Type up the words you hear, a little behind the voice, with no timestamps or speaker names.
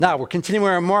Now, we're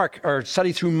continuing our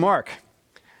study through Mark.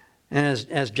 And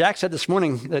as Jack said this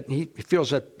morning, that he feels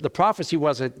that the prophecy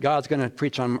was that God's going to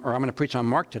preach on, or I'm going to preach on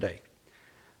Mark today.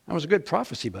 That was a good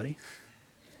prophecy, buddy.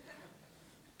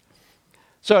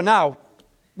 So now,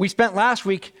 we spent last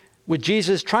week with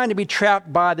Jesus trying to be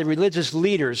trapped by the religious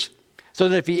leaders so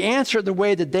that if he answered the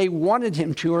way that they wanted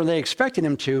him to or they expected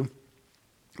him to,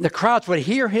 the crowds would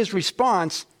hear his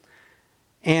response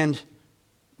and,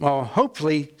 well,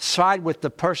 hopefully side with the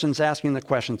persons asking the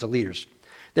questions, the leaders.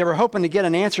 They were hoping to get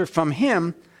an answer from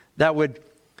him that would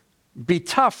be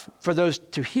tough for those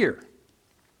to hear.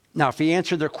 Now, if he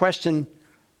answered their question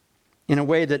in a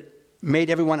way that made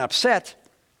everyone upset,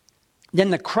 then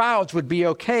the crowds would be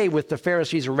okay with the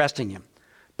Pharisees arresting him.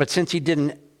 But since he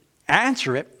didn't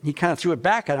answer it, he kind of threw it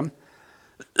back at them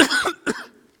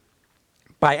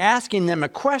by asking them a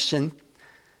question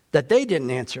that they didn't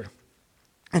answer.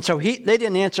 And so they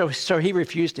didn't answer, so he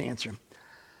refused to answer.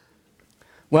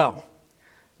 Well,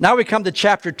 now we come to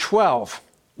chapter 12,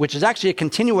 which is actually a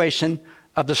continuation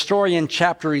of the story in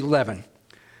chapter 11.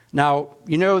 Now,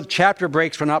 you know, chapter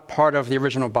breaks were not part of the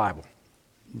original Bible.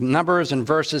 Numbers and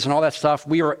verses and all that stuff,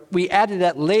 we added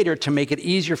that later to make it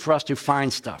easier for us to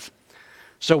find stuff.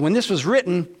 So when this was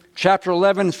written, chapter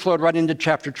 11 flowed right into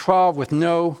chapter 12 with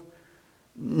no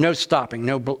stopping,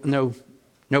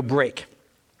 no break.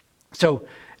 So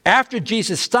after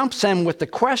Jesus stumps them with the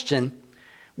question,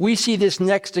 we see this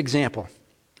next example.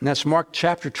 And that's Mark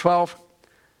chapter 12.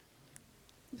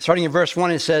 Starting in verse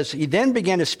 1, it says, "He then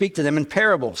began to speak to them in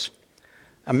parables.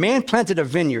 A man planted a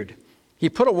vineyard. He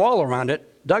put a wall around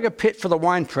it, dug a pit for the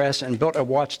winepress, and built a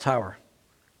watchtower.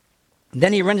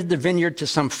 Then he rented the vineyard to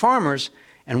some farmers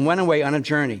and went away on a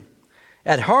journey.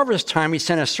 At harvest time, he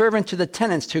sent a servant to the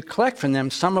tenants to collect from them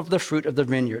some of the fruit of the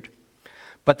vineyard.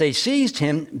 But they seized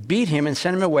him, beat him, and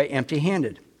sent him away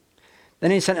empty-handed.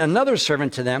 Then he sent another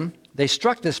servant to them. They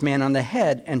struck this man on the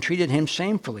head and treated him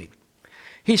shamefully.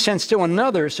 He sent still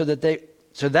another, so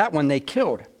that one they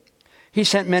killed. He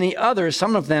sent many others.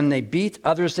 Some of them they beat,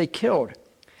 others they killed.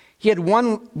 He had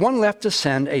one left to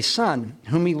send, a son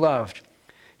whom he loved.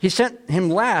 He sent him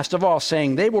last of all,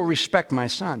 saying, 'They will respect my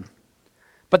son.'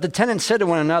 But the tenants said to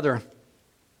one another,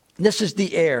 'This is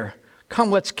the heir. Come,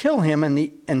 let's kill him, and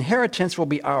the inheritance will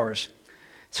be ours.'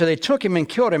 So they took him and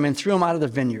killed him and threw him out of the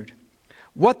vineyard.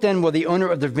 What then will the owner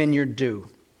of the vineyard do?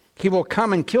 He will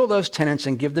come and kill those tenants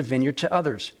and give the vineyard to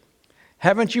others.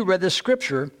 Haven't you read the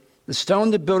scripture? The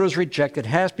stone the builders rejected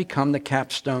has become the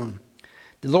capstone.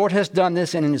 The Lord has done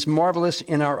this, and it is marvelous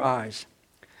in our eyes.'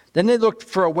 Then they looked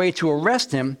for a way to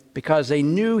arrest him because they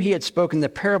knew he had spoken the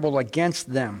parable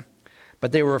against them.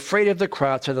 But they were afraid of the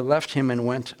crowd, so they left him and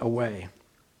went away."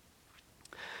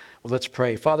 Well, let's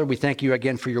pray. Father, we thank you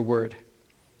again for your word.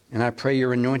 And I pray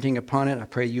your anointing upon it. I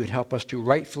pray you would help us to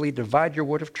rightfully divide your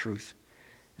word of truth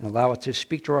and allow it to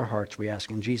speak to our hearts, we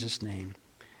ask in Jesus' name.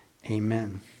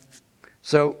 Amen.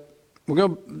 So we're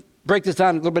going to break this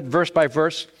down a little bit verse by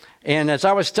verse. And as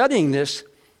I was studying this,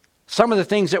 some of the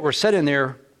things that were said in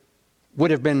there would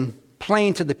have been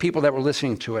plain to the people that were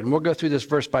listening to it. And we'll go through this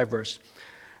verse by verse.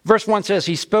 Verse 1 says,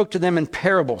 he spoke to them in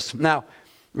parables. Now,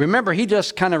 remember, he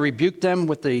just kind of rebuked them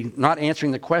with the not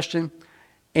answering the question.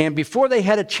 And before they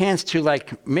had a chance to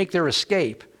make their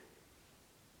escape,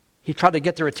 he tried to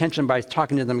get their attention by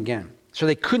talking to them again. So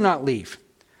they could not leave.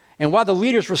 And while the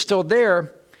leaders were still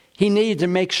there, he needed to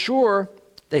make sure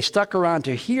they stuck around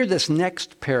to hear this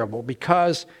next parable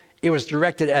because it was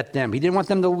directed at them. He didn't want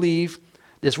them to leave.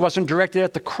 This wasn't directed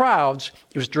at the crowds.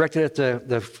 It was directed at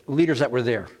the leaders that were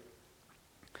there.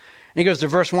 And he goes to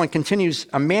verse 1, continues,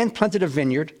 "A man planted a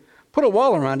vineyard, put a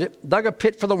wall around it, dug a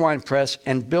pit for the winepress,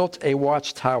 and built a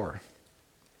watchtower."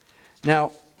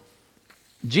 Now,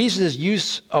 Jesus'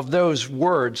 use of those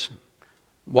words,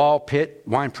 wall, pit,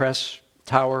 winepress,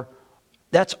 tower,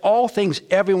 that's all things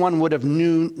everyone would have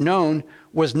known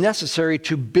was necessary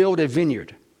to build a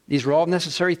vineyard. These were all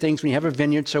necessary things when you have a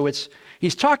vineyard. So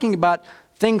he's talking about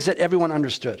things that everyone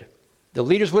understood. The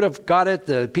leaders would have got it.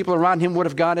 The people around him would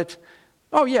have got it.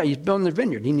 Oh, yeah, he's building the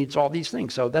vineyard. He needs all these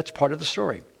things. So that's part of the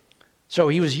story. So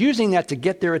he was using that to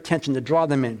get their attention, to draw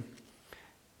them in.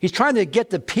 He's trying to get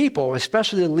the people,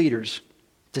 especially the leaders,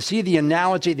 to see the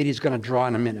analogy that he's going to draw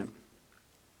in a minute.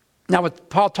 Now, when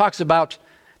Paul talks about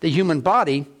the human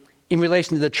body in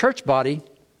relation to the church body,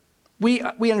 we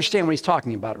understand what he's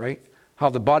talking about, right? How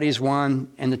the body is one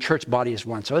and the church body is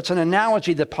one. So it's an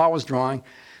analogy that Paul was drawing.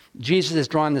 Jesus is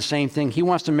drawing the same thing. He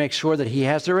wants to make sure that he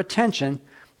has their attention,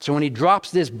 so when he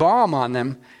drops this bomb on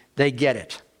them, they get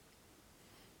it.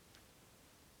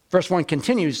 Verse 1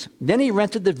 continues, "Then he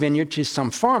rented the vineyard to some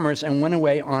farmers and went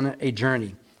away on a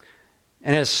journey."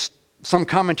 And as Some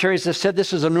commentaries have said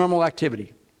this is a normal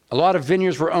activity. A lot of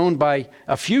vineyards were owned by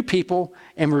a few people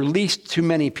and were leased to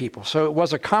many people. So it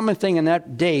was a common thing in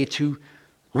that day to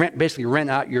basically rent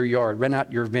out your yard, rent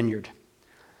out your vineyard.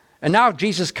 And now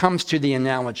Jesus comes to the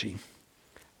analogy.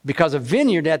 Because a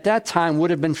vineyard at that time would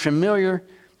have been familiar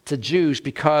to Jews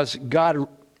because God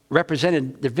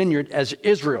represented the vineyard as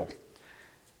Israel.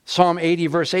 Psalm 80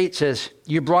 verse 8 says,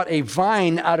 "You brought a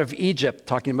vine out of Egypt,"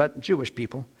 talking about Jewish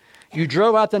people. "You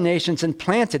drove out the nations and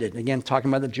planted it," again talking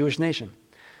about the Jewish nation.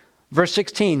 Verse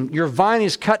 16, "Your vine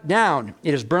is cut down,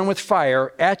 it is burned with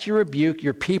fire. At your rebuke,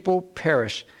 your people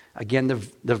perish." Again,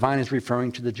 the vine is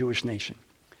referring to the Jewish nation.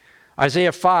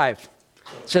 Isaiah 5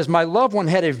 says, "My loved one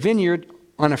had a vineyard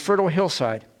on a fertile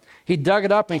hillside. He dug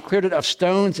it up and cleared it of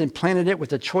stones and planted it with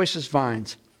the choicest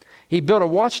vines. He built a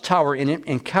watchtower in it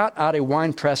and cut out a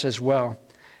winepress as well.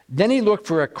 Then he looked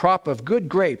for a crop of good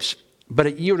grapes, but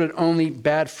it yielded only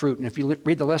bad fruit." And if you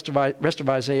read the rest of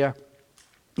Isaiah,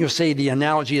 you'll see the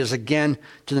analogy is again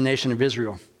to the nation of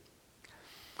Israel.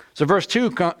 So verse 2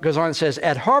 goes on and says,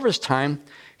 "At harvest time,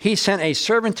 he sent a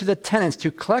servant to the tenants to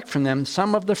collect from them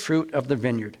some of the fruit of the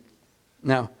vineyard."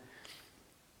 Now,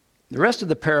 the rest of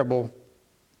the parable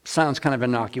sounds kind of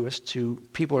innocuous to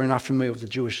people who are not familiar with the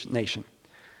Jewish nation.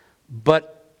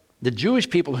 But the Jewish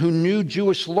people who knew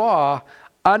Jewish law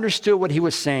understood what he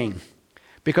was saying.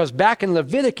 Because back in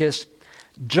Leviticus,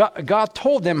 God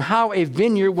told them how a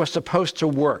vineyard was supposed to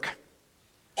work.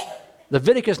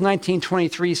 Leviticus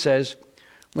 19:23 says,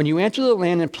 "When you enter the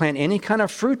land and plant any kind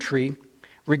of fruit tree,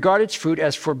 regard its fruit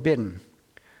as forbidden.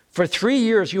 For 3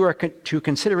 years you are to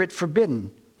consider it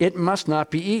forbidden. It must not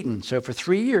be eaten." So for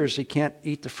 3 years you can't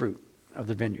eat the fruit of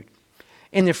the vineyard.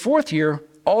 "In the 4th year,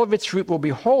 all of its fruit will be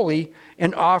holy,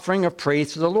 an offering of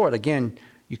praise to the Lord." Again,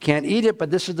 you can't eat it,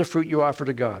 but this is the fruit you offer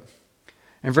to God.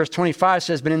 And verse 25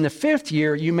 says, "But in the 5th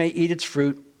year you may eat its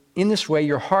fruit. In this way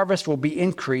your harvest will be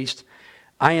increased.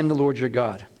 I am the Lord your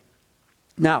God."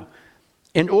 Now,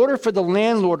 in order for the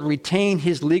landlord to retain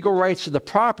his legal rights to the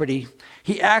property,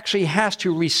 he actually has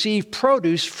to receive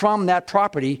produce from that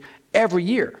property every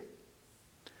year.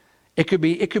 It could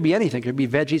be anything. It could be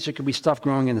veggies. It could be stuff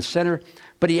growing in the center.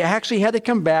 But he actually had to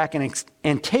come back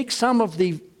and take some of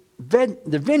the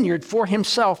vineyard for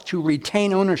himself to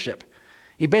retain ownership.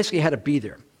 He basically had to be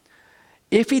there.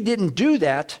 If he didn't do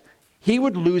that, he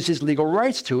would lose his legal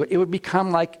rights to it. It would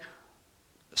become like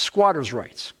squatters'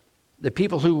 rights. The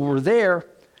people who were there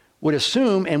would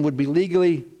assume and would be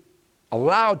legally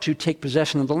allowed to take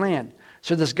possession of the land.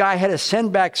 So this guy had to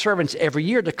send back servants every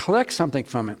year to collect something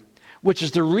from it, which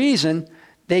is the reason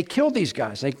they killed these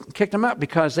guys. They kicked them out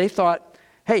because they thought,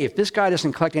 hey, if this guy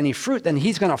doesn't collect any fruit, then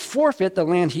he's going to forfeit the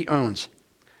land he owns.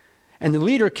 And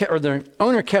the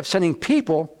owner kept sending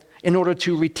people in order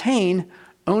to retain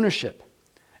ownership.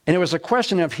 And it was a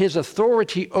question of his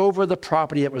authority over the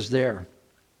property that was there.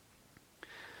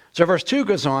 So verse 2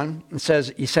 goes on and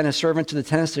says, "He sent a servant to the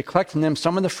tenants to collect from them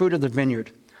some of the fruit of the vineyard.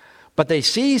 But they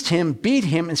seized him, beat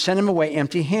him, and sent him away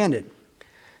empty-handed.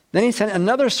 Then he sent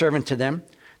another servant to them.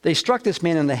 They struck this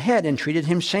man on the head and treated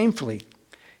him shamefully.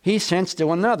 He sent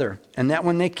still another, and that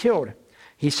one they killed.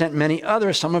 He sent many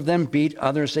others. Some of them beat,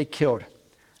 others they killed."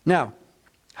 Now,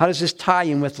 how does this tie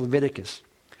in with Leviticus?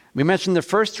 We mentioned the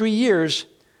first 3 years,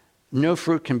 no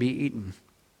fruit can be eaten.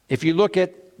 If you look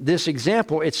at this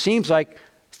example, it seems like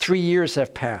 3 years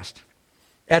have passed.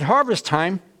 At harvest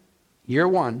time, year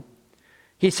 1,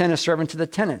 he sent a servant to the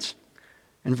tenants.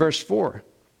 In verse 4,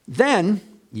 then,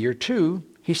 year 2,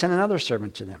 he sent another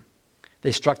servant to them.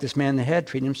 They struck this man in the head,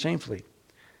 treated him shamefully.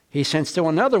 He sent still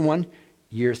another one,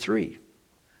 year 3.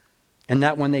 And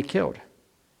that one they killed.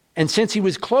 And since he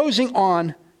was closing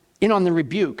in on the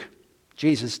rebuke,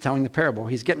 Jesus telling the parable,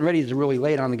 he's getting ready to really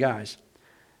lay it on the guys.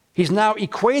 He's now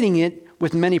equating it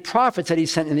with many prophets that he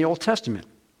sent in the Old Testament.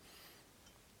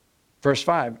 Verse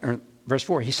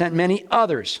 4, he sent many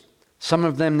others. Some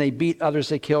of them they beat, others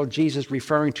they killed. Jesus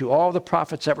referring to all the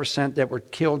prophets that were sent that were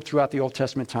killed throughout the Old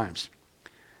Testament times.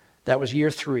 That was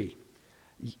year 3.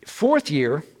 4th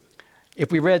year,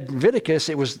 if we read Leviticus,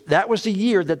 that was the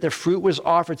year that the fruit was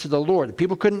offered to the Lord. The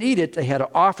people couldn't eat it. They had to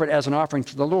offer it as an offering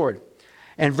to the Lord.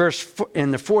 And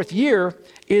in the 4th year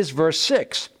is verse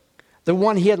 6. The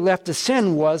one he had left to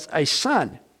sin was a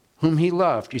son whom he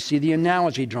loved. You see the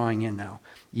analogy drawing in now.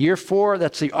 Year 4,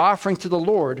 that's the offering to the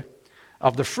Lord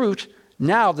of the fruit.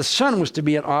 Now the son was to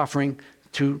be an offering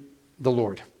to the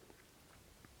Lord.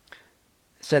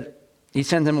 He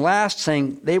sent them last,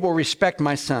 saying, "They will respect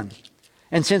my son."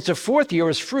 And since the 4th year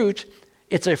is fruit,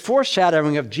 it's a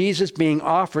foreshadowing of Jesus being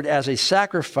offered as a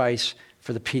sacrifice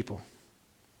for the people.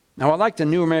 Now, I like the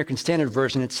New American Standard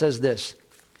Version. It says this: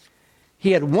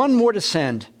 "He had one more to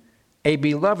send, a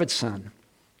beloved son.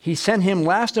 He sent him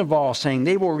last of all, saying,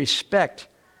 they will respect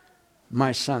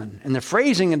my son. And the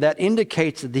phrasing of that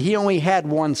indicates that he only had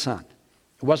one son.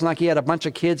 It wasn't like he had a bunch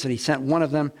of kids and he sent one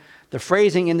of them. The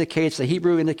phrasing indicates, the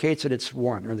Hebrew indicates that it's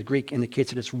one, or the Greek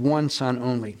indicates that it's one son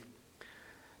only.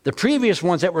 The previous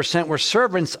ones that were sent were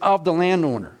servants of the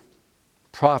landowner,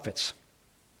 prophets.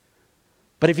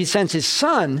 But if he sends his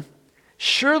son,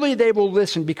 surely they will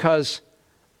listen, because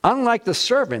unlike the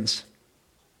servants,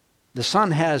 the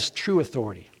son has true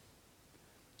authority,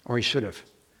 or he should have.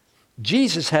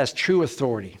 Jesus has true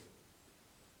authority.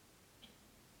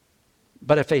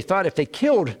 But if they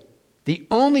killed the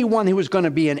only one who was going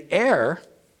to be an heir,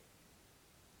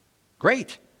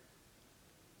 great.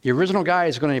 The original guy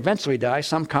is going to eventually die.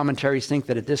 Some commentaries think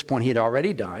that at this point he had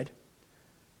already died.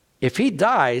 If he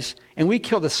dies and we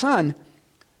kill the son,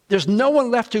 there's no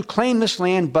one left to claim this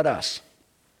land but us.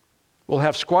 We'll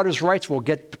have squatters' rights. We'll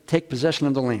take possession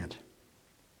of the land.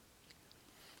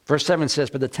 Verse 7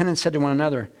 says, but the tenants said to one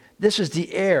another, this is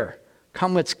the heir.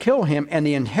 Come, let's kill him, and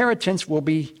the inheritance will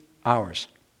be ours.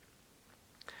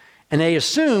 And they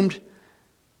assumed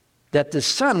that the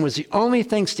son was the only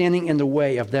thing standing in the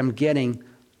way of them getting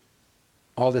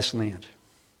all this land.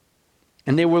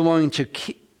 And they were willing to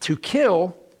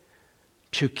kill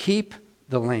to keep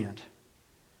the land.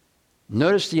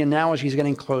 Notice the analogy is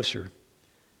getting closer.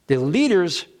 The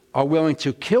leaders are willing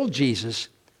to kill Jesus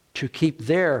to keep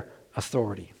their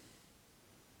authority.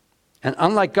 And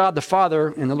unlike God the Father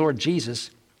and the Lord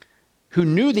Jesus, who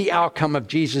knew the outcome of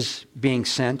Jesus being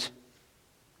sent,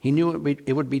 he knew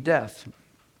it would be death.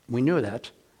 We knew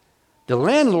that. The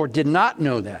landlord did not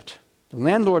know that. The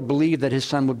landlord believed that his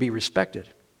son would be respected.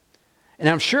 And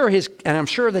I'm sure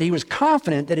that he was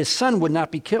confident that his son would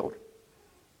not be killed.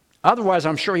 Otherwise,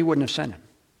 I'm sure he wouldn't have sent him.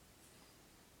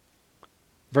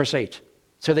 Verse 8.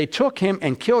 So they took him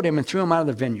and killed him and threw him out of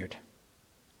the vineyard.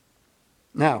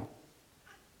 Now,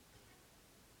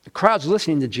 the crowd's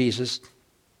listening to Jesus.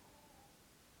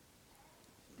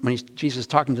 When Jesus is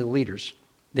talking to the leaders,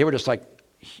 they were just like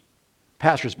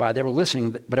passersby. They were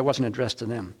listening, but it wasn't addressed to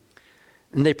them.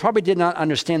 And they probably did not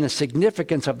understand the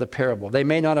significance of the parable. They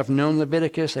may not have known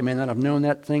Leviticus. They may not have known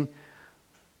that thing.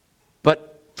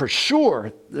 But for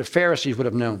sure, the Pharisees would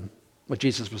have known what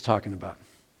Jesus was talking about.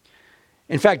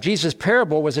 In fact, Jesus'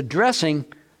 parable was addressing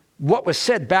what was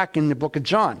said back in the book of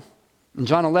John. In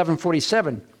John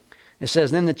 11:47, it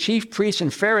says, then the chief priests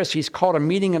and Pharisees called a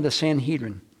meeting of the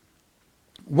Sanhedrin.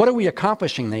 What are we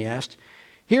accomplishing, they asked.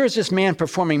 Here is this man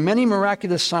performing many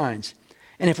miraculous signs.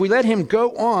 And if we let him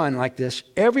go on like this,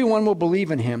 everyone will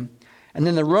believe in him. And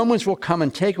then the Romans will come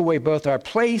and take away both our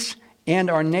place and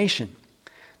our nation.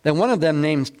 Then one of them,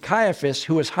 named Caiaphas,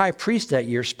 who was high priest that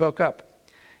year, spoke up.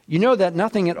 You know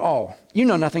nothing at all.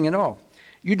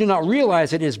 You do not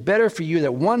realize it is better for you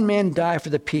that one man die for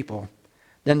the people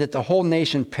than that the whole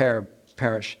nation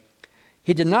perish.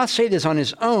 He did not say this on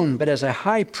his own, but as a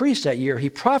high priest that year, he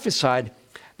prophesied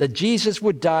that Jesus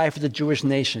would die for the Jewish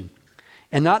nation.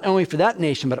 And not only for that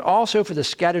nation, but also for the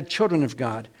scattered children of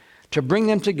God, to bring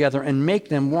them together and make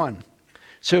them one.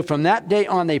 So from that day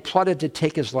on, they plotted to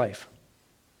take his life.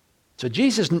 So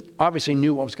Jesus obviously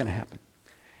knew what was going to happen.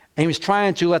 And he was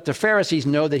trying to let the Pharisees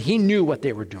know that he knew what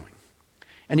they were doing.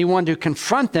 And he wanted to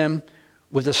confront them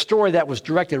with a story that was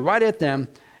directed right at them,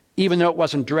 even though it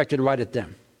wasn't directed right at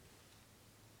them.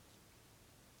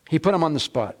 He put them on the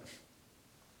spot.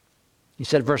 He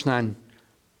said, verse 9,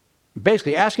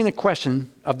 basically asking the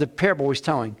question of the parable he's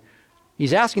telling.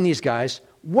 He's asking these guys,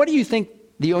 what do you think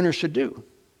the owner should do?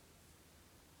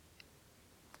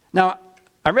 Now,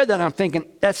 I read that and I'm thinking,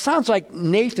 that sounds like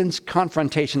Nathan's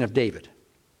confrontation of David.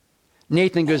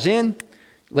 Nathan goes in,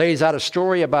 lays out a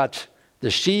story about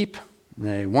the sheep,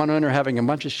 one owner having a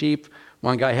bunch of sheep,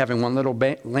 one guy having one little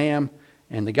lamb,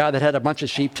 and the guy that had a bunch of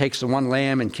sheep takes the one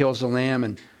lamb and kills the lamb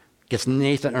and gets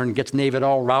David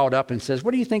all riled up and says,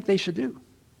 what do you think they should do?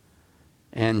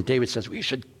 And David says,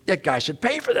 that guy should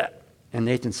pay for that. And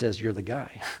Nathan says, you're the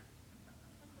guy.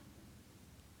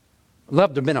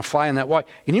 Love to have been a fly in that wall.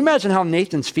 Can you imagine how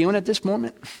Nathan's feeling at this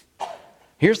moment?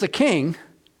 Here's the king,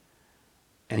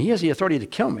 and he has the authority to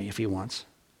kill me if he wants.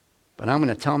 But I'm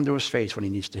going to tell him to his face what he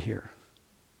needs to hear.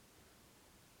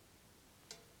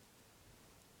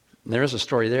 There is a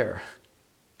story there.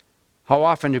 How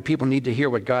often do people need to hear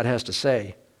what God has to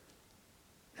say,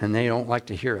 and they don't like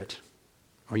to hear it?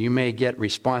 Or you may get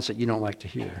response that you don't like to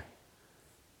hear.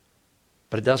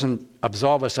 But it doesn't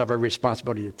absolve us of our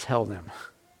responsibility to tell them.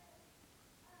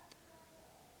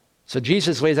 So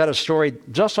Jesus lays out a story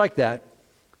just like that.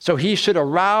 So he should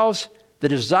arouse the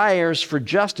desires for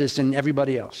justice in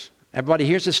everybody else. Everybody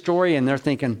hears the story and they're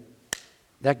thinking,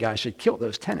 that guy should kill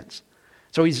those tenants.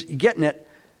 So he's getting it.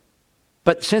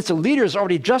 But since the leaders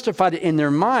already justified it in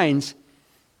their minds,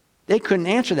 they couldn't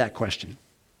answer that question.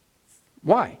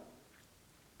 Why?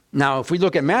 Now, if we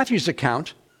look at Matthew's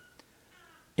account,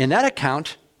 in that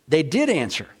account, they did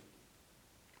answer.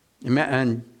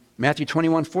 In Matthew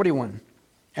 21:41,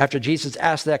 after Jesus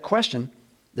asked that question,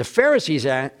 the Pharisees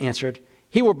answered,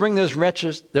 "He will bring those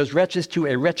wretches to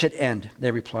a wretched end,"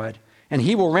 they replied, "and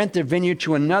he will rent the vineyard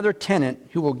to another tenant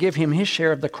who will give him his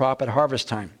share of the crop at harvest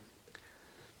time."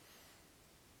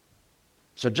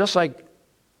 So just like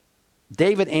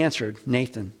David answered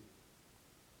Nathan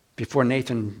before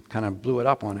Nathan kind of blew it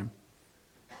up on him,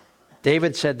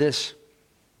 David said this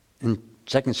in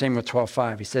 2 Samuel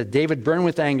 12:5. He said, "David burned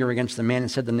with anger against the man and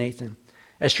said to Nathan,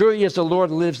 'As surely as the Lord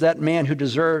lives, that man who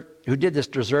did this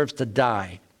deserves to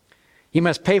die. He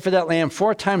must pay for that lamb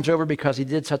 4 times over because he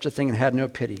did such a thing and had no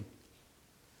pity.'"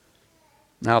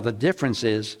 Now the difference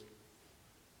is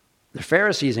the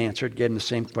Pharisees answered, gave him the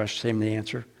same question, same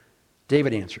answer.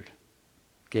 David answered,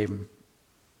 gave him,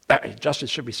 justice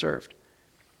should be served.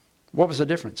 What was the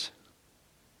difference?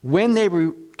 When they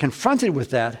were confronted with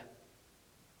that,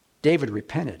 David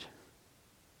repented.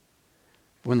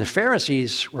 When the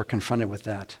Pharisees were confronted with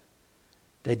that,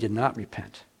 they did not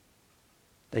repent.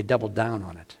 They doubled down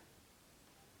on it.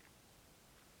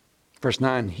 Verse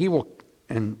 9,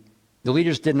 and the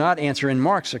leaders did not answer in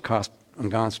Mark's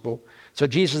gospel. So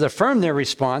Jesus affirmed their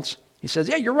response. He says,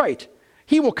 "Yeah, you're right.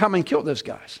 He will come and kill those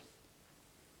guys."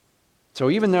 So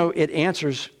even though it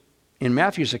answers in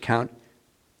Matthew's account,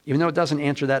 even though it doesn't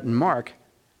answer that in Mark,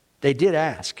 they did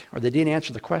ask, or they did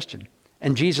answer the question.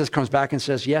 And Jesus comes back and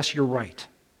says, "Yes, you're right.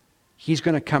 He's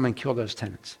going to come and kill those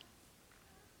tenants."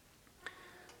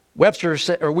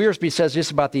 Wiersbe says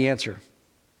this about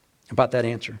that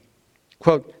answer.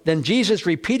 Quote, "Then Jesus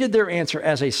repeated their answer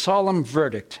as a solemn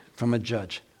verdict from a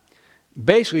judge."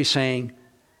 Basically saying,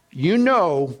 you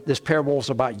know this parable is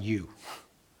about you.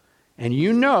 And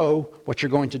you know what you're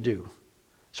going to do.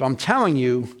 So I'm telling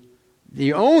you,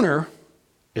 the owner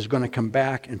is going to come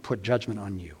back and put judgment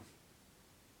on you.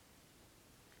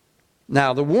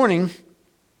 Now, the warning,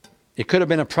 it could have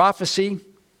been a prophecy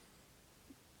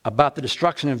about the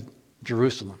destruction of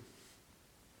Jerusalem,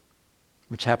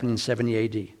 which happened in 70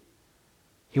 AD.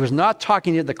 He was not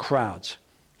talking to the crowds.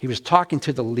 He was talking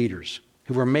to the leaders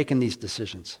who were making these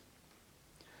decisions.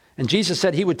 And Jesus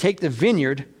said he would take the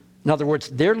vineyard, in other words,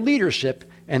 their leadership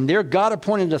and their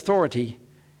God-appointed authority,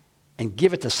 and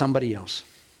give it to somebody else.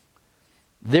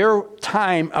 Their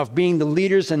time of being the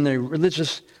leaders and the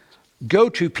religious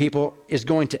go-to people is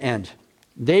going to end.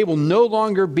 They will no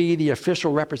longer be the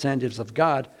official representatives of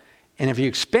God. And if you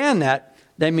expand that,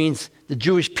 that means the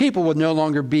Jewish people will no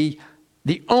longer be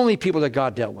the only people that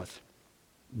God dealt with.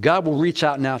 God will reach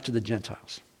out now to the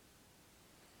Gentiles.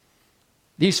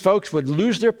 These folks would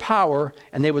lose their power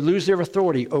and they would lose their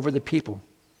authority over the people.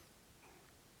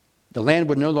 The land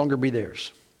would no longer be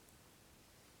theirs.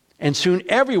 And soon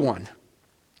everyone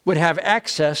would have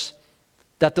access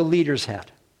that the leaders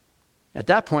had. At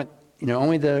that point,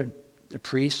 only the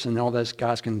priests and all those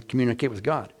guys can communicate with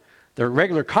God. The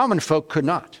regular common folk could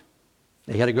not.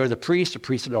 They had to go to the priest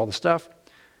did all the stuff.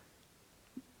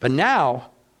 But now,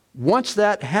 once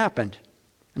that happened,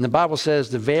 and the Bible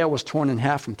says the veil was torn in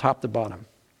half from top to bottom,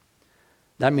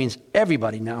 that means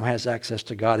everybody now has access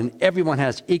to God, and everyone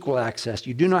has equal access.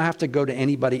 You do not have to go to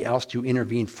anybody else to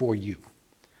intervene for you.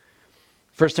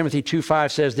 1 Timothy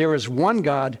 2:5 says, "There is one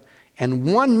God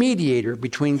and one mediator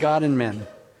between God and men,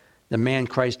 the man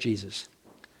Christ Jesus."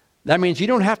 That means you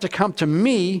don't have to come to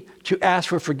me to ask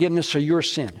for forgiveness for your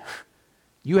sin.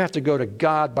 You have to go to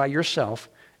God by yourself.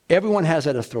 Everyone has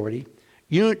that authority.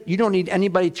 You don't need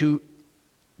anybody to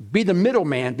be the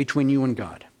middleman between you and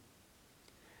God.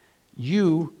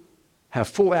 You have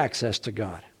full access to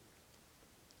God.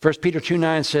 1 Peter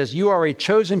 2:9 says, "You are a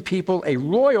chosen people, a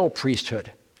royal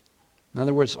priesthood." In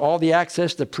other words, all the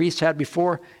access the priests had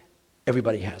before,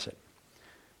 everybody has it.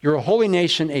 "You're a holy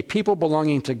nation, a people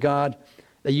belonging to God,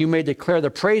 that you may declare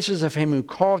the praises of him who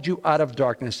called you out of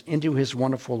darkness into his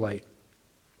wonderful light."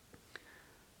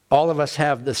 All of us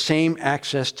have the same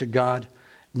access to God.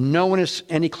 No one is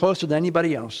any closer than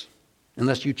anybody else,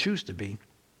 unless you choose to be.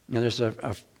 There's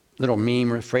a little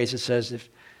meme or a phrase that says,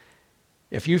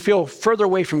 if you feel further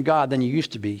away from God than you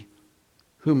used to be,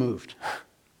 who moved?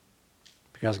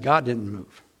 Because God didn't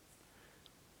move.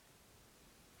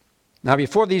 Now,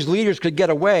 before these leaders could get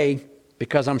away,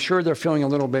 because I'm sure they're feeling a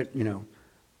little bit,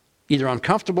 either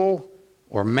uncomfortable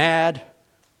or mad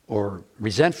or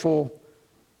resentful,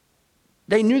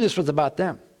 they knew this was about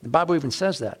them. The Bible even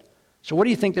says that. So what do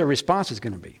you think their response is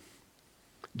going to be?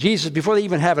 Jesus, before they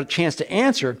even have a chance to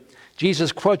answer,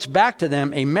 Jesus quotes back to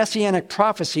them a messianic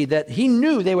prophecy that he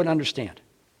knew they would understand.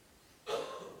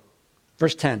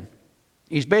 Verse 10,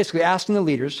 he's basically asking the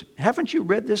leaders, haven't you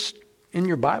read this in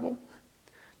your Bible?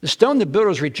 The stone the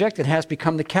builders rejected has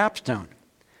become the capstone.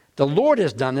 The Lord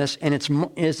has done this, and it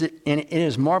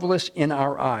is marvelous in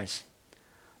our eyes.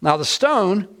 Now, the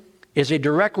stone is a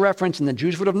direct reference, and the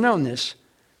Jews would have known this,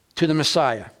 to the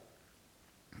Messiah.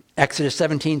 Exodus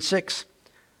 17:6.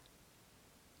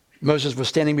 Moses was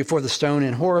standing before the stone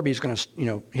in Horeb. He's going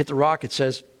to, hit the rock. It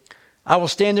says, I will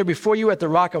stand there before you at the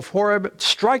rock of Horeb,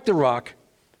 strike the rock,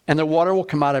 and the water will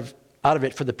come out of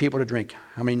it for the people to drink.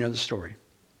 How many know the story?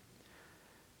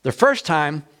 The first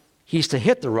time, he's to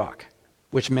hit the rock,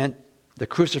 which meant the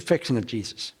crucifixion of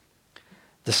Jesus.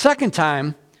 The second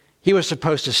time, he was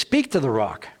supposed to speak to the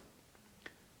rock,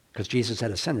 because Jesus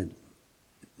had ascended,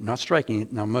 not striking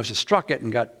it. Now, Moses struck it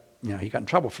and he got in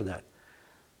trouble for that.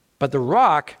 But the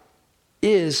rock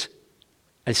is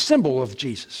a symbol of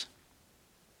Jesus.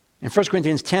 In 1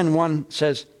 Corinthians 10:1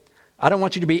 says, I don't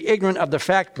want you to be ignorant of the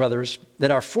fact, brothers, that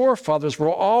our forefathers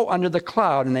were all under the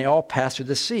cloud and they all passed through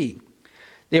the sea.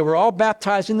 They were all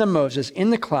baptized into Moses in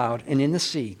the cloud and in the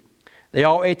sea. They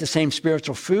all ate the same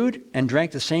spiritual food and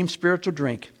drank the same spiritual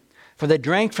drink. For they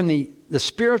drank from the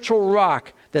spiritual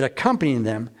rock that accompanied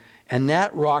them, and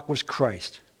that rock was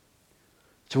Christ.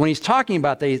 So when he's talking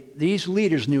about these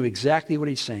leaders knew exactly what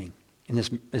he's saying in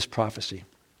this prophecy.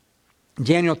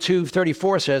 Daniel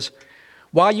 2:34 says,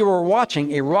 while you were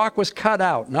watching, a rock was cut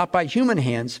out, not by human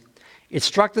hands. It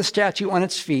struck the statue on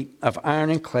its feet of iron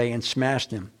and clay and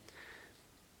smashed him.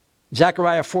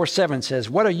 Zechariah 4:7 says,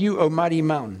 what are you, O mighty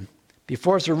mountain?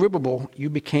 Before Zerubbabel, you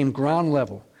became ground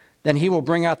level. Then he will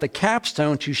bring out the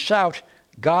capstone to shout,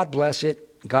 God bless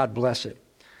it, God bless it.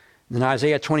 Then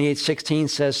Isaiah 28:16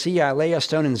 says, see, I lay a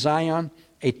stone in Zion,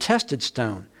 a tested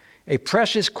stone, a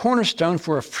precious cornerstone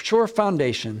for a sure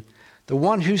foundation, the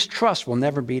one whose trust will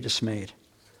never be dismayed.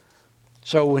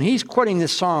 So when he's quoting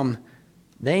this psalm,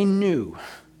 they knew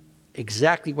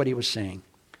exactly what he was saying.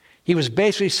 He was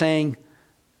basically saying,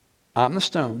 I'm the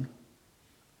stone,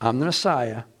 I'm the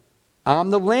Messiah,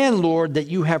 I'm the landlord that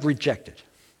you have rejected.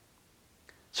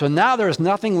 So now there is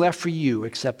nothing left for you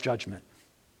except judgment.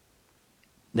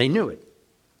 They knew it.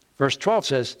 Verse 12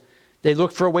 says, they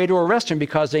looked for a way to arrest him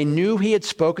because they knew he had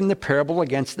spoken the parable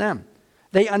against them.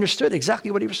 They understood exactly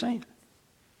what he was saying.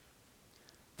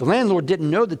 The landlord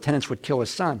didn't know the tenants would kill his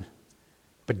son,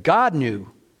 but God knew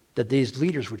that these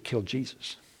leaders would kill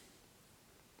Jesus.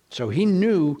 So he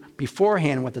knew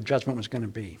beforehand what the judgment was going to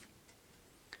be.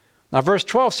 Now verse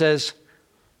 12 says,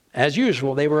 as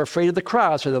usual, they were afraid of the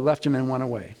crowd, so they left him and went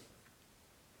away.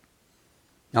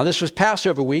 Now this was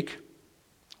Passover week.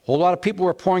 A whole lot of people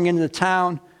were pouring into the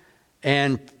town,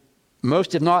 and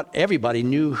most, if not everybody,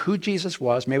 knew who Jesus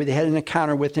was. Maybe they had an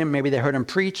encounter with him. Maybe they heard him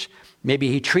preach. Maybe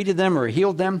he treated them or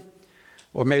healed them.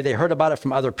 Or maybe they heard about it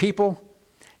from other people.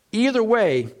 Either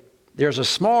way, there's a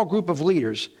small group of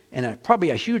leaders and probably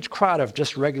a huge crowd of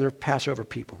just regular Passover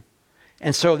people.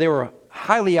 And so they were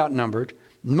highly outnumbered.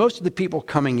 Most of the people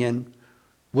coming in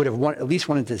would have at least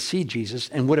wanted to see Jesus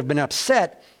and would have been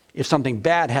upset if something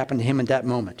bad happened to him at that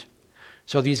moment.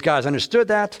 So these guys understood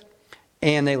that,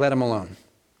 and they let him alone.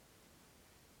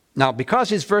 Now, because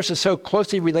his verse is so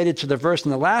closely related to the verse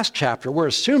in the last chapter, we're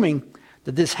assuming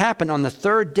that this happened on the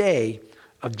third day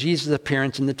of Jesus'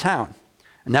 appearance in the town.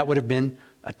 And that would have been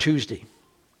a Tuesday.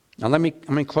 Now, let me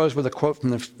close with a quote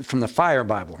from the Fire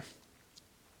Bible.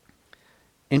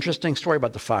 Interesting story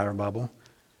about the Fire Bible.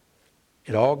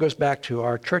 It all goes back to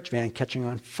our church van catching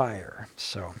on fire.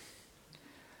 So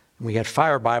we had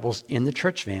fire Bibles in the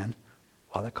church van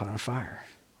while they caught on fire.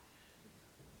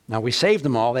 Now, we saved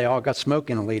them all. They all got smoke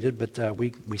inhalated, but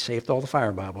we saved all the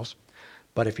fire Bibles.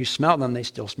 But if you smell them, they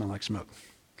still smell like smoke.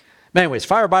 But anyways,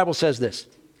 Fire Bible says this.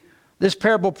 This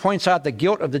parable points out the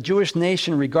guilt of the Jewish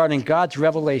nation regarding God's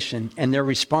revelation and their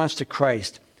response to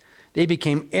Christ. They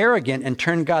became arrogant and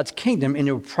turned God's kingdom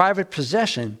into a private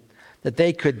possession that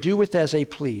they could do with as they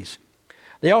please.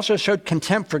 They also showed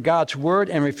contempt for God's word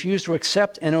and refused to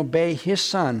accept and obey his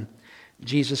Son,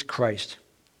 Jesus Christ.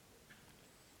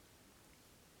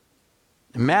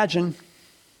 Imagine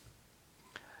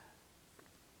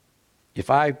if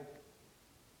I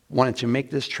wanted to make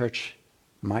this church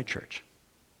my church.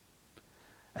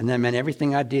 And that meant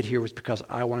everything I did here was because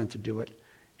I wanted to do it,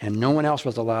 and no one else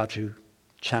was allowed to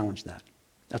challenge that.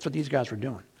 That's what these guys were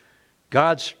doing.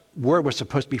 God's word was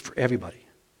supposed to be for everybody.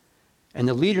 And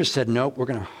the leaders said, nope, we're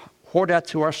going to hoard that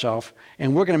to ourselves,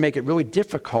 and we're going to make it really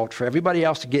difficult for everybody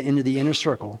else to get into the inner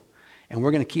circle, and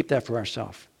we're going to keep that for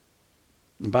ourselves.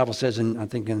 The Bible says, I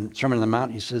think in Sermon on the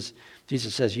Mount, Jesus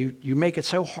says, you make it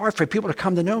so hard for people to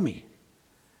come to know me,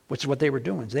 which is what they were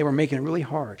doing. They were making it really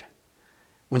hard.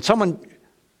 When someone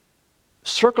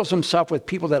circles himself with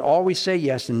people that always say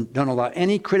yes and don't allow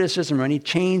any criticism or any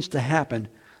change to happen,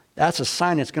 that's a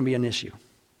sign it's going to be an issue.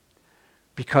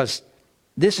 Because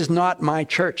this is not my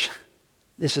church.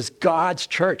 This is God's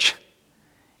church.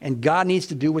 And God needs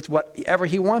to do with whatever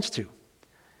he wants to.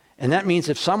 And that means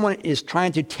if someone is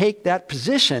trying to take that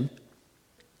position,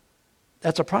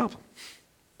 that's a problem.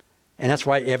 And that's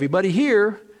why everybody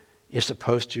here is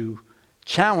supposed to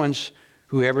challenge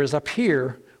whoever is up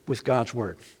here with God's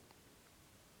word.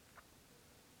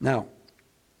 Now,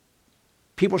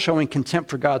 people showing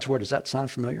contempt for God's word, does that sound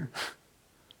familiar?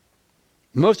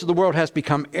 Most of the world has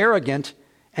become arrogant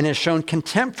and has shown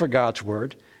contempt for God's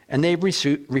word, and they've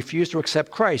refused to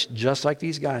accept Christ, just like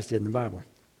these guys did in the Bible.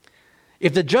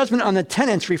 If the judgment on the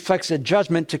tenants reflects a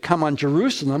judgment to come on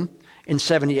Jerusalem in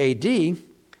 70 AD,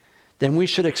 then we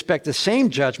should expect the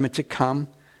same judgment to come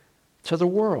to the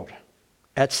world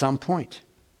at some point.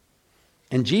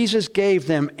 And Jesus gave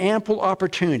them ample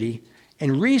opportunity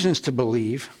and reasons to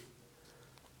believe,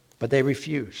 but they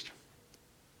refused.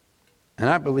 And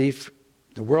I believe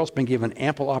the world's been given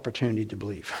ample opportunity to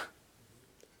believe.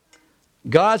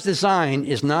 God's design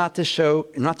is not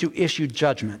to issue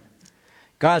judgment.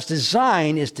 God's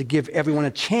design is to give everyone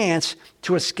a chance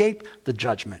to escape the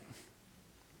judgment.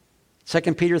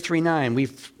 2 Peter 3:9,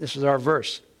 this is our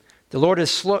verse. The Lord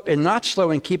is not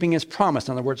slow in keeping his promise.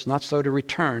 In other words, not slow to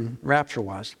return,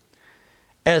 rapture-wise,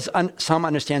 as some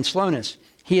understand slowness.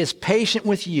 He is patient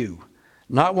with you,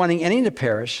 not wanting any to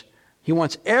perish. He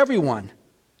wants everyone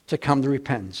to come to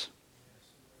repentance.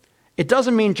 It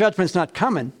doesn't mean judgment's not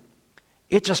coming.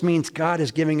 It just means God is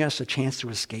giving us a chance to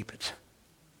escape it.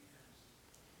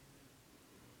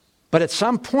 But at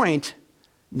some point,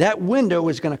 that window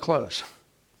is going to close.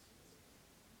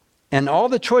 And all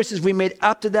the choices we made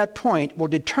up to that point will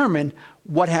determine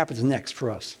what happens next for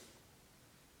us.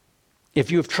 If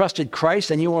you have trusted Christ,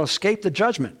 then you will escape the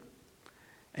judgment.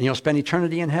 And you'll spend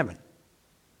eternity in heaven.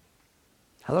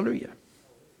 Hallelujah.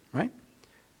 Right?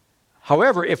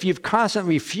 However, if you've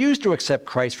constantly refused to accept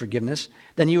Christ's forgiveness,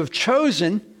 then you have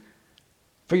chosen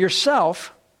for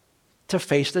yourself to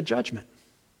face the judgment.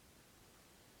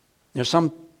 There's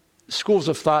some schools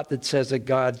of thought that says that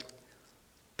God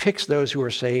picks those who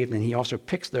are saved and he also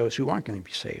picks those who aren't going to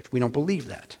be saved. We don't believe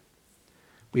that.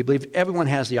 We believe everyone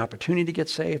has the opportunity to get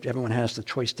saved. Everyone has the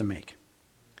choice to make.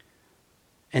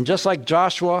 And just like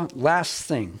Joshua, last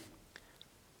thing.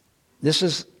 This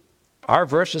is our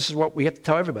verse. This is what we have to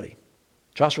tell everybody.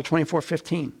 Joshua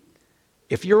 24:15.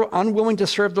 If you're unwilling to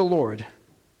serve the Lord,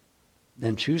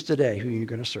 then choose today who you're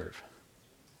going to serve.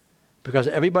 Because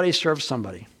everybody serves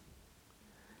somebody.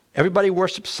 Everybody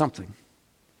worships something.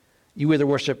 You either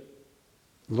worship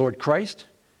Lord Christ,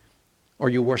 or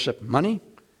you worship money,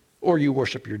 or you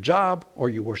worship your job, or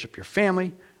you worship your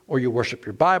family, or you worship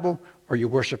your Bible, or you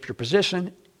worship your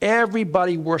position.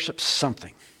 Everybody worships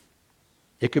something.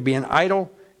 It could be an idol,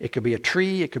 it could be a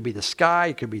tree, it could be the sky,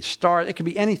 it could be stars, it could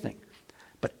be anything.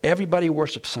 But everybody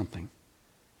worships something.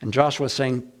 And Joshua is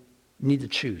saying, you need to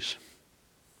choose.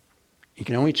 You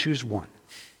can only choose one.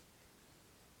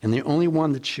 And the only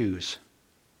one to choose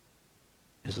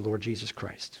is the Lord Jesus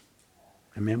Christ.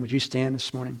 Amen. Would you stand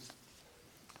this morning?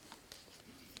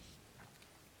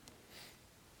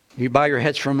 You bow your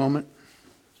heads for a moment.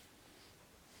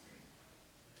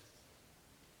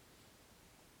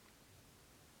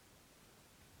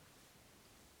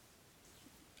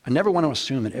 I never want to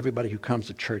assume that everybody who comes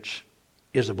to church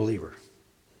is a believer.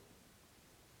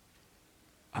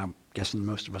 I'm guessing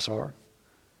most of us are.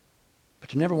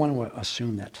 But you never want to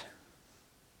assume that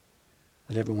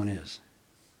everyone is.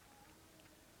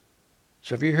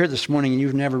 So if you're here this morning and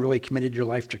you've never really committed your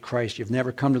life to Christ, you've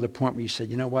never come to the point where you said,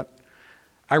 you know what?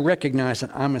 I recognize that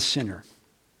I'm a sinner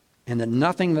and that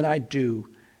nothing that I do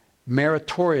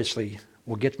meritoriously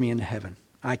will get me into heaven.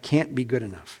 I can't be good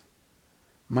enough.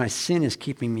 My sin is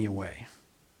keeping me away.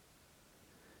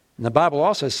 And the Bible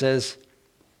also says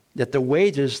that the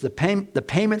wages, the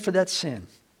payment for that sin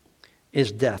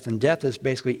is death. And death is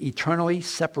basically eternally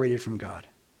separated from God.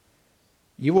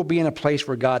 You will be in a place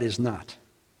where God is not.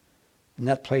 And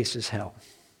that place is hell.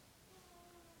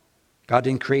 God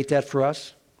didn't create that for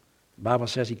us. The Bible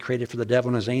says he created it for the devil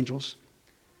and his angels.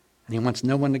 And he wants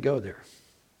no one to go there.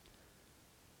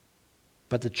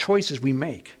 But the choices we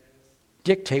make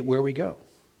dictate where we go.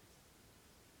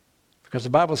 Because the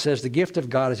Bible says the gift of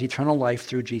God is eternal life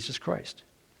through Jesus Christ.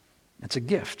 It's a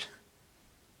gift.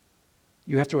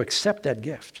 You have to accept that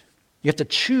gift. You have to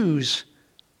choose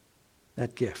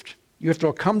that gift. You have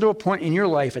to come to a point in your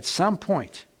life at some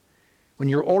point when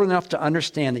you're old enough to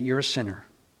understand that you're a sinner.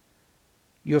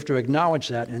 You have to acknowledge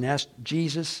that and ask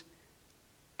Jesus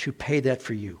to pay that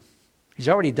for you. He's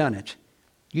already done it.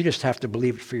 You just have to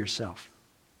believe it for yourself.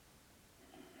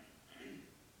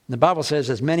 And the Bible says,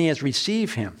 as many as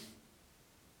receive him,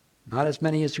 not as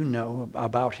many as who know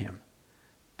about him,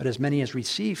 but as many as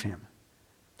receive him,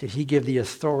 did he give the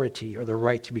authority or the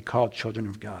right to be called children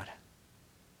of God.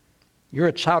 You're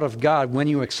a child of God when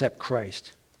you accept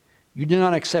Christ. You do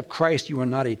not accept Christ, you are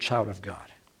not a child of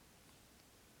God.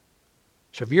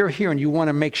 So if you're here and you want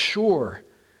to make sure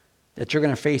that you're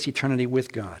going to face eternity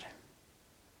with God,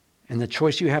 and the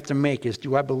choice you have to make is,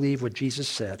 do I believe what Jesus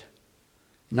said?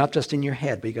 Not just in your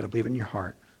head, but you got to believe it in your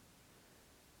heart.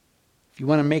 If you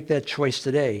want to make that choice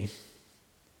today,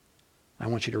 I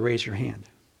want you to raise your hand.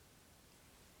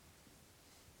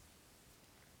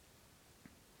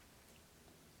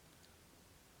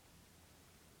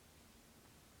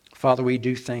 Father, we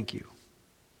do thank you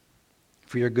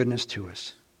for your goodness to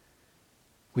us.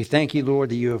 We thank you, Lord,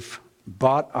 that you have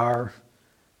bought our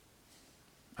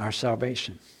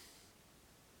salvation,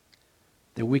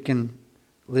 that we can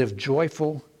live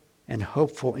joyful and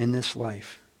hopeful in this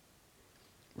life,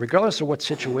 regardless of what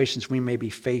situations we may be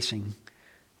facing,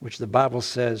 which the Bible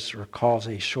says or calls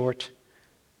a short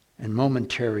and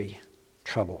momentary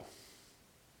trouble.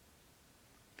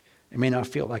 It may not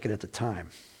feel like it at the time,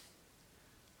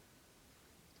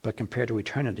 but compared to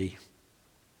eternity,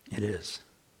 it is.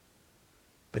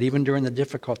 But even during the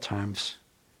difficult times,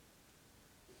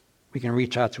 we can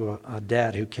reach out to a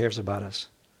dad who cares about us,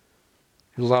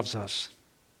 who loves us,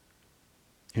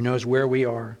 who knows where we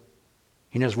are.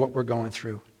 He knows what we're going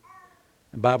through.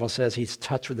 The Bible says he's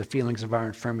touched with the feelings of our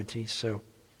infirmities, so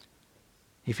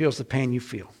he feels the pain you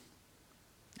feel.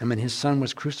 I mean, his son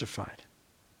was crucified,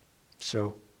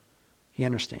 so he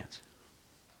understands.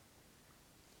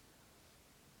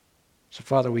 So,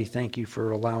 Father, we thank you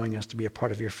for allowing us to be a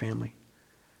part of your family,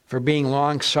 for being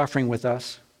long-suffering with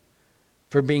us,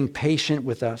 for being patient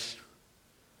with us,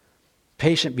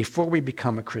 patient before we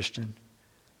become a Christian,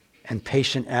 and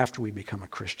patient after we become a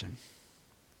Christian.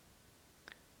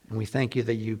 And we thank you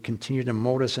that you continue to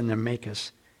mold us and to make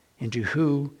us into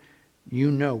who you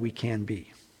know we can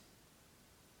be.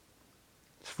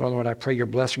 So, Father, Lord, I pray your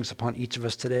blessings upon each of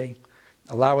us today.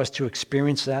 Allow us to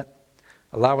experience that.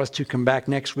 Allow us to come back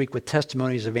next week with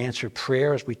testimonies of answered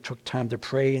prayer as we took time to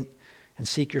pray and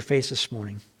seek your face this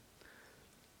morning.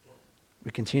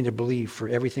 We continue to believe for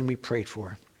everything we prayed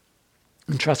for.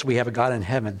 And trust we have a God in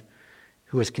heaven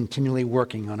who is continually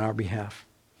working on our behalf.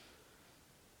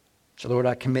 So, Lord,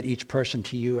 I commit each person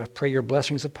to you. I pray your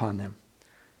blessings upon them.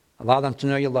 Allow them to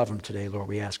know you love them today, Lord,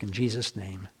 we ask in Jesus'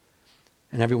 name.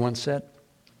 And everyone said,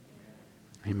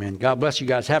 amen. God bless you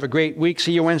guys. Have a great week.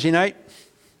 See you Wednesday night.